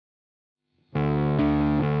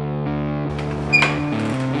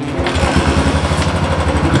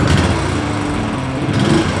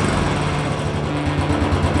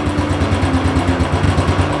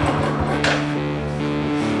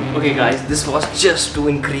Okay guys, this was just to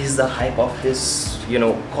increase the hype of this,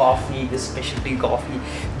 coffee, this specialty coffee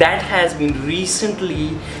that has been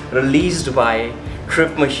recently released by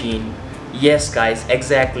Trip Machine. Yes guys,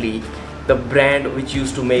 exactly. The brand which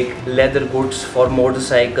used to make leather goods for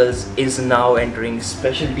motorcycles is now entering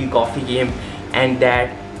specialty coffee game, and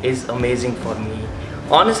that is amazing for me.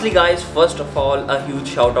 Honestly guys, first of all, a huge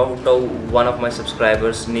shout out to one of my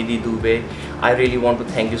subscribers, Nidhi Dubey. I really want to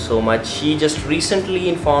thank you so much. She just recently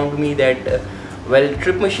informed me that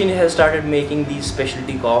Trip Machine has started making these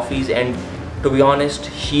specialty coffees, and to be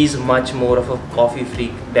honest, she's much more of a coffee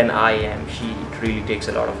freak than I am. She really takes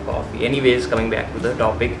a lot of coffee. Anyways, coming back to the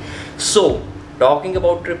topic. So talking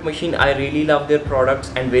about Trip Machine, I really love their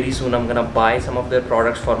products, and very soon I'm gonna buy some of their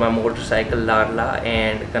products for my motorcycle Larla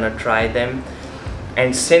and gonna try them.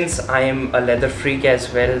 And since I am a leather freak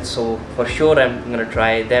as well, so for sure I'm gonna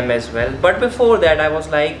try them as well. But before that, I was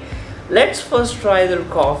like, let's first try their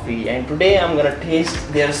coffee, and today I'm gonna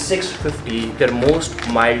taste their 650, their most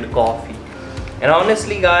mild coffee. And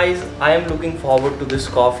honestly guys, I am looking forward to this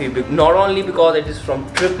coffee, not only because it is from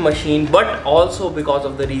Trip Machine, but also because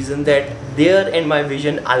of the reason that their and my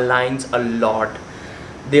vision aligns a lot.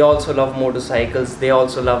 They also love motorcycles, they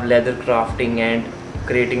also love leather crafting and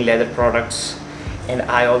creating leather products, and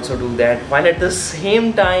I also do that. While at the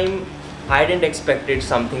same time, I didn't expected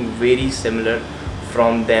something very similar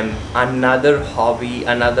from them. Another hobby,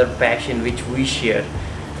 another passion which we share.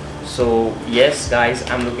 So yes guys,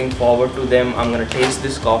 I'm looking forward to them. I'm gonna taste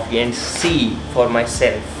this coffee and see for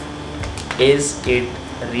myself, is it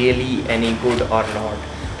really any good or not.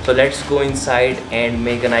 So let's go inside and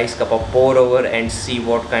make a nice cup of pour over and see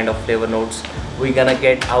what kind of flavor notes we're gonna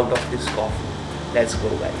get out of this coffee. Let's go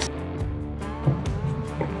guys.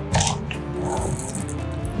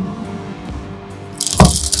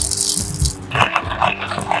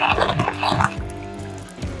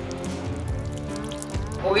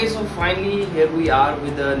 Okay, so finally here we are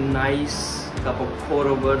with a nice cup of pour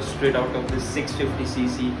over straight out of this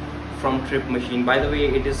 650cc from Trip Machine. By the way,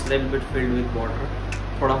 it is a little bit filled with water.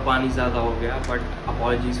 Thoda pani zyada ho gaya, but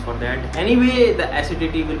apologies for that. Anyway, the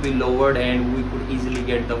acidity will be lowered and we could easily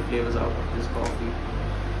get the flavors out of this coffee.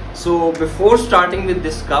 So before starting with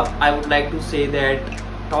this cup, I would like to say that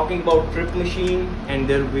talking about Trip Machine and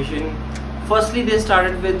their vision, firstly, they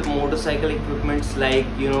started with motorcycle equipments like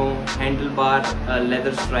handlebar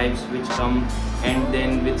leather stripes which come, and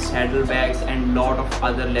then with saddlebags and lot of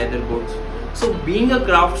other leather goods. So being a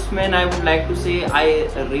craftsman, I would like to say I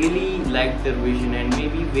really like their vision, and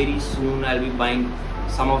maybe very soon I'll be buying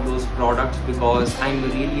some of those products because I'm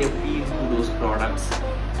really appealed to those products.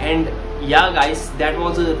 And yeah guys, that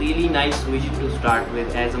was a really nice vision to start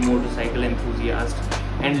with as a motorcycle enthusiast,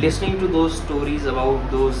 and listening to those stories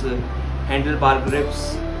about those handlebar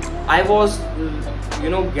grips, I was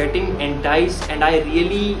getting enticed, and I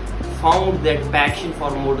really found that passion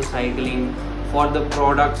for motorcycling, for the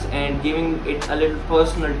products, and giving it a little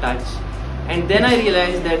personal touch. And then I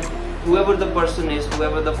realized that whoever the person is,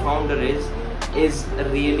 whoever the founder is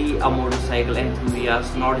really a motorcycle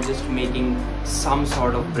enthusiast, not just making some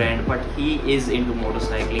sort of brand, but he is into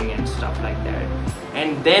motorcycling and stuff like that.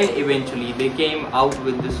 And then eventually they came out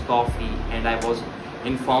with this coffee, and I was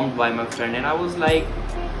informed by my friend, and I was like,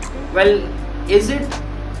 well, is it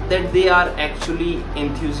that they are actually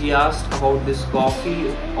enthusiastic about this coffee,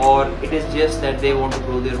 or it is just that they want to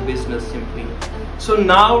grow their business simply? So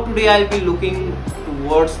now today I'll be looking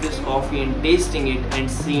towards this coffee and tasting it and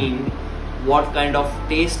seeing what kind of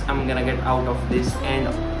taste I'm gonna get out of this, and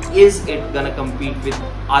is it gonna compete with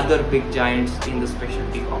other big giants in the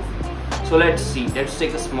specialty coffee. So let's see. Let's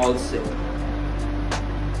take a small sip.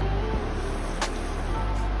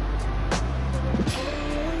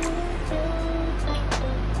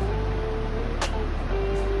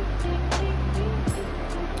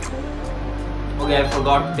 Okay, I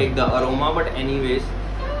forgot to take the aroma, but anyways,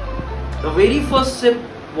 the very first sip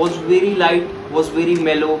was very light, was very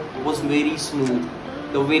mellow, was very smooth.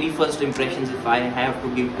 The very first impressions, if I have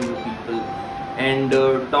to give to the people. And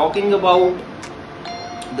talking about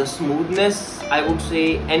the smoothness, I would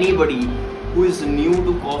say anybody who is new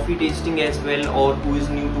to coffee tasting as well, or who is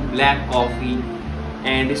new to black coffee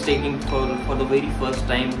and is taking for the very first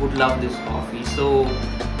time, would love this coffee. So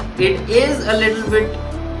it is a little bit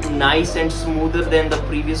nice and smoother than the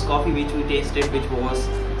previous coffee which we tasted, which was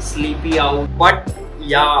sleepy out, but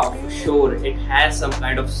yeah, for sure it has some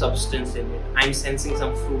kind of substance in it. I'm sensing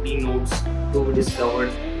some fruity notes to be discovered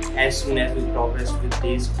as soon as we progress with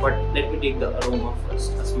this. But let me take the aroma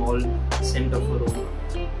first, a small scent of aroma.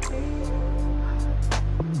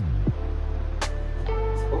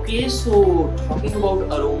 Okay, so talking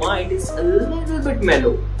about aroma, it is a little bit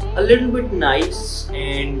mellow. a little bit nice,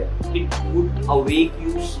 and it would awake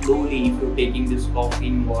you slowly if you're taking this coffee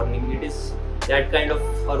in morning. It is that kind of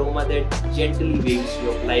aroma that gently wakes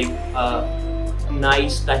you up, like a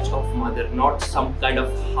nice touch of mother, not some kind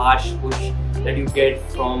of harsh push that you get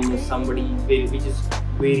from somebody which is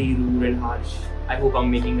very rude and harsh. I hope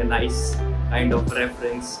I'm making a nice kind of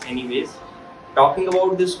reference. Anyways, talking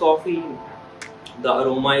about this coffee, the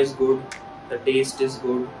aroma is good, the taste is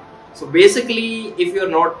good. So basically, if you're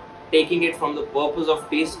not taking it from the purpose of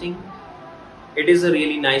tasting, it is a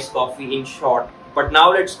really nice coffee in short. But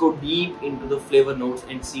now let's go deep into the flavor notes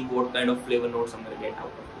and see what kind of flavor notes I'm going to get out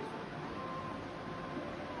of it.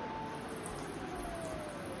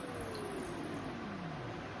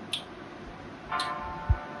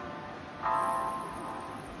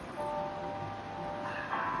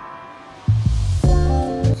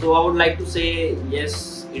 So I would like to say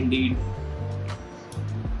yes, indeed.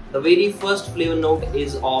 The very first flavor note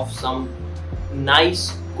is of some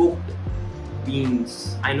nice cooked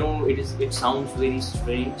beans. I know it sounds very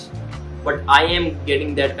strange, but I am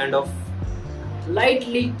getting that kind of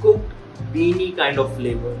lightly cooked beany kind of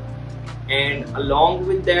flavor. And along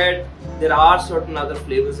with that, there are certain other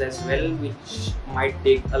flavors as well which might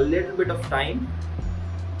take a little bit of time.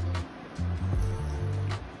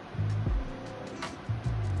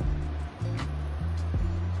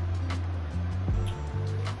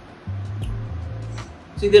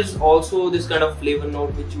 See, there's also this kind of flavor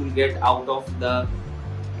note which you will get out of the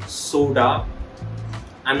soda.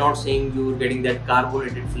 I'm not saying you're getting that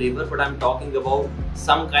carbonated flavor, but I'm talking about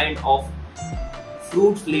some kind of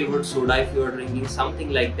fruit flavored soda. If you are drinking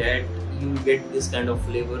something like that, you get this kind of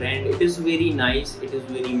flavor, and it is very nice. It is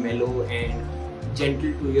very mellow and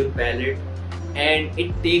gentle to your palate, and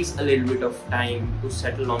it takes a little bit of time to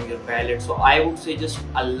settle on your palate. So I would say just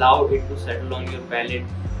allow it to settle on your palate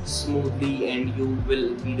smoothly, and you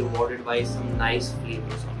will be rewarded by some nice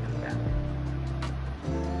flavors on your palate.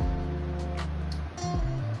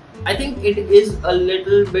 I think it is a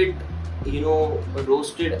little bit,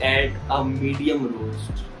 roasted at a medium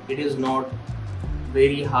roast. It is not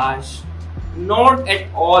very harsh, not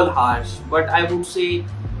at all harsh, but I would say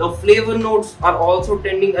the flavor notes are also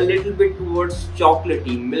tending a little bit towards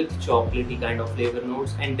chocolatey, milk chocolatey kind of flavor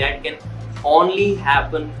notes, and that can only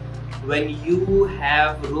happen when you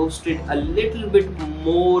have roasted a little bit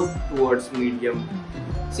more towards medium.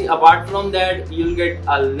 See, apart from that, you'll get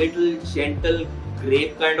a little gentle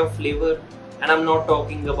grape kind of flavor, and I'm not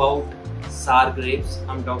talking about sour grapes.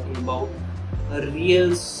 I'm talking about a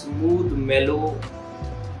real smooth, mellow,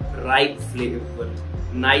 ripe flavor,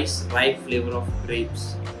 nice ripe flavor of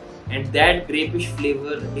grapes. And that grapish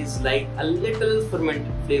flavor is like a little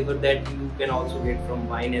fermented flavor that you can also get from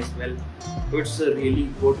wine as well. So it's a really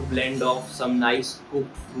good blend of some nice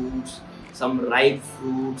cooked fruits, some ripe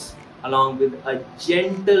fruits, along with a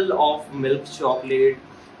gentle of milk chocolate.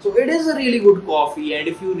 So it is a really good coffee, and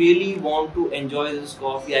if you really want to enjoy this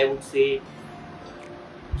coffee, I would say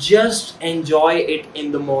just enjoy it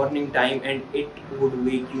in the morning time, and it would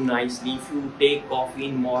wake you nicely. If you take coffee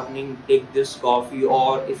in morning, take this coffee.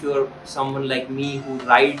 Or if you're someone like me who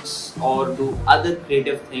writes or do other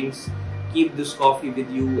creative things, keep this coffee with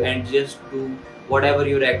you and just do whatever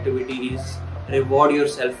your activity is. Reward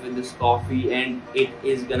yourself with this coffee, and it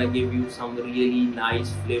is gonna give you some really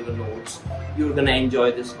nice flavor notes. You're gonna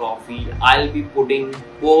enjoy this coffee. I'll be putting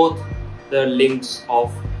both the links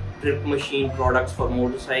of Trip Machine products for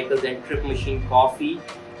motorcycles and Trip Machine coffee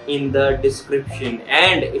in the description.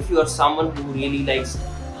 And if you are someone who really likes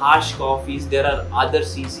harsh coffees, there are other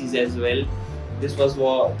CCs as well. This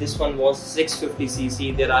one was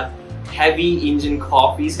 650cc. There are heavy engine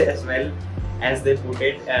coffees as well, as they put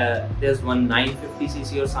it. There's one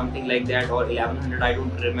 950cc or something like that, or 1100. I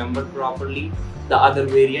don't remember properly the other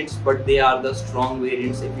variants, but they are the strong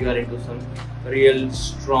variants. If you are into some real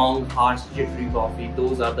strong, harsh, jittery coffee,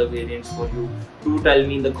 those are the variants for you. Do tell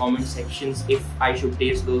me in the comment sections if I should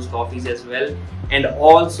taste those coffees as well. And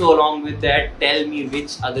also along with that, tell me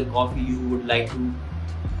which other coffee you would like to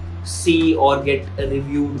see or get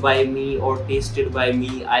reviewed by me or tasted by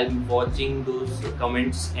me. I'll be watching those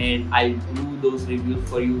comments and I'll do those reviews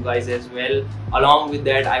for you guys as well. Along with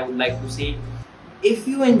that, I would like to say, if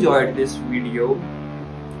you enjoyed this video,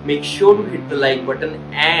 make sure to hit the like button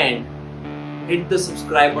and hit the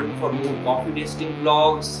subscribe button for more coffee tasting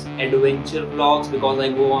vlogs, adventure vlogs, because I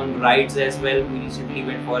go on rides as well. We recently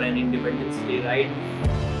went for an Independence Day ride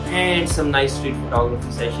and some nice street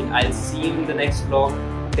photography session. I'll see you in the next vlog.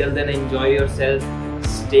 Till then, enjoy yourself,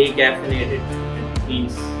 stay caffeinated, and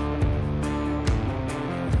peace.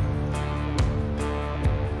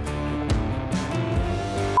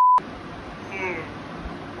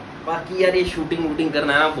 बाकी यार ये shooting वूटिंग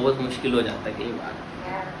करना ना बहुत मुश्किल हो जाता है कई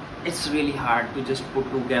बार। It's really hard to just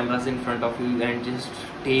put 2 cameras in front of you and just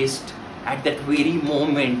taste at that very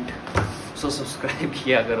moment. So subscribe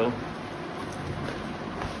किया करो।